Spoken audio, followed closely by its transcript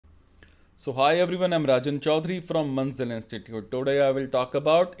So hi everyone, I'm Rajan Chaudhary from Manzil Institute. Today I will talk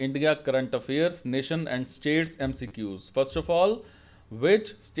about India current affairs, nation and states MCQs. First of all,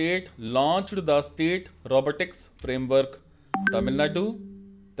 which state launched the State Robotics Framework? Tamil Nadu,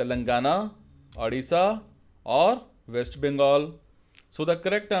 Telangana, Odisha or West Bengal? So the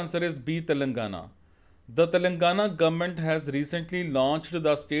correct answer is B, Telangana. The Telangana government has recently launched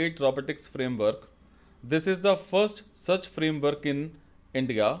the State Robotics Framework. This is the first such framework in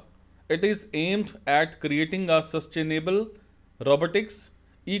India. It is aimed at creating a sustainable robotics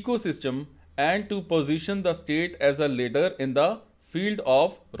ecosystem and to position the state as a leader in the field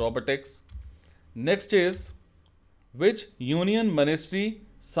of robotics. Next is, which Union Ministry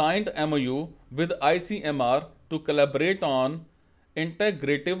signed MOU with ICMR to collaborate on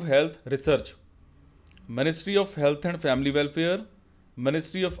integrative health research? Ministry of Health and Family Welfare,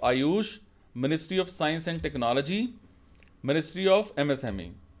 Ministry of Ayush, Ministry of Science and Technology, Ministry of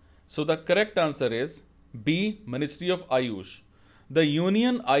MSME. So the correct answer is B, Ministry of Ayush. The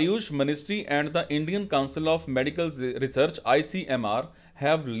Union Ayush Ministry and the Indian Council of Medical Research ICMR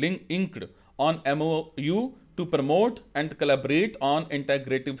have inked on MOU to promote and collaborate on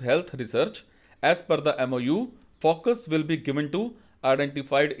integrative health research. As per the MOU, focus will be given to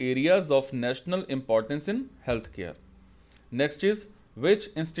identified areas of national importance in healthcare. Next is, which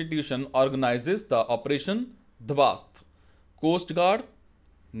institution organizes the Operation Dvast? Coast Guard,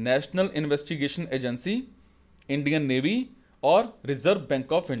 National Investigation Agency, Indian Navy or Reserve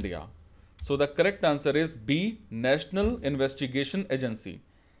Bank of India? So the correct answer is B, National Investigation Agency.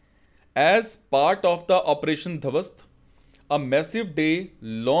 As part of the Operation Dvast, a massive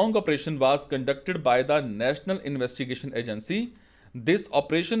day-long operation was conducted by the National Investigation Agency. This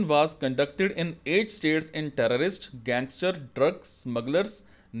operation was conducted in 8 states in terrorist, gangster, drug smugglers,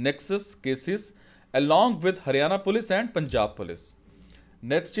 nexus cases along with Haryana Police and Punjab Police.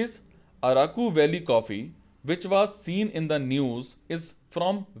 Next is, Araku Valley coffee, which was seen in the news, is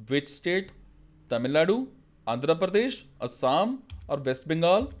from which state? Tamil Nadu, Andhra Pradesh, Assam or West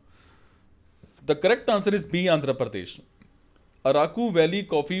Bengal? The correct answer is B, Andhra Pradesh. Araku Valley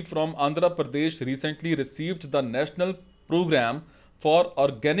coffee from Andhra Pradesh recently received the National Program for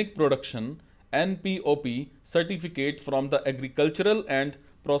Organic Production NPOP certificate from the Agricultural and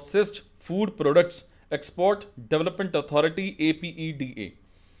Processed Food Products Export Development Authority APEDA.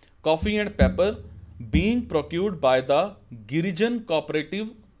 Coffee and pepper being procured by the Girijan Cooperative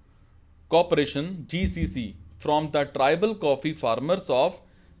Corporation GCC from the tribal coffee farmers of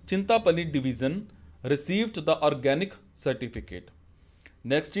Chintapalli division received the organic certificate.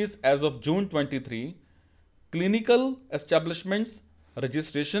 Next is, as of June 23, Clinical Establishments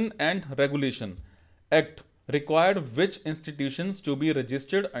Registration and Regulation Act required which institutions to be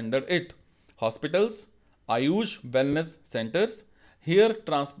registered under it? Hospitals, Ayush Wellness Centers, Hair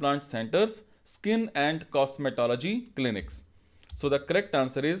Transplant Centers, Skin and Cosmetology Clinics. So the correct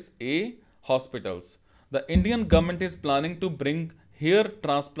answer is A, hospitals. The Indian government is planning to bring hair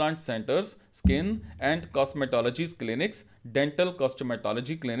transplant centers, skin and cosmetology clinics, dental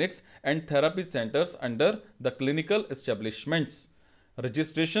cosmetology clinics and therapy centers under the Clinical Establishments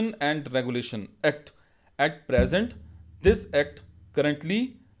Registration and Regulation Act. At present, this act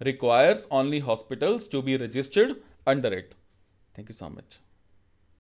currently requires only hospitals to be registered under it. Thank you so much.